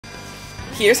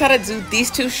Here's how to do these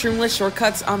two shroomless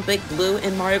shortcuts on Big Blue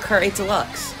in Mario Kart 8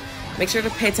 Deluxe. Make sure to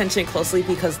pay attention closely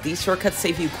because these shortcuts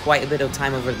save you quite a bit of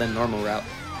time over the normal route.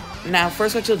 Now,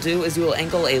 first what you'll do is you will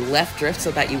angle a left drift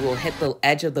so that you will hit the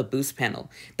edge of the boost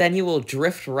panel. Then you will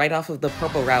drift right off of the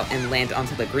purple route and land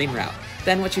onto the green route.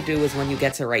 Then what you do is when you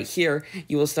get to right here,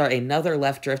 you will start another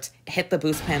left drift, hit the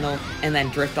boost panel, and then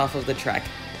drift off of the track.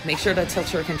 Make sure to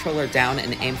tilt your controller down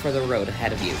and aim for the road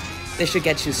ahead of you. This should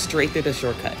get you straight through the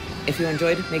shortcut. If you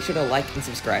enjoyed, make sure to like and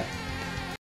subscribe.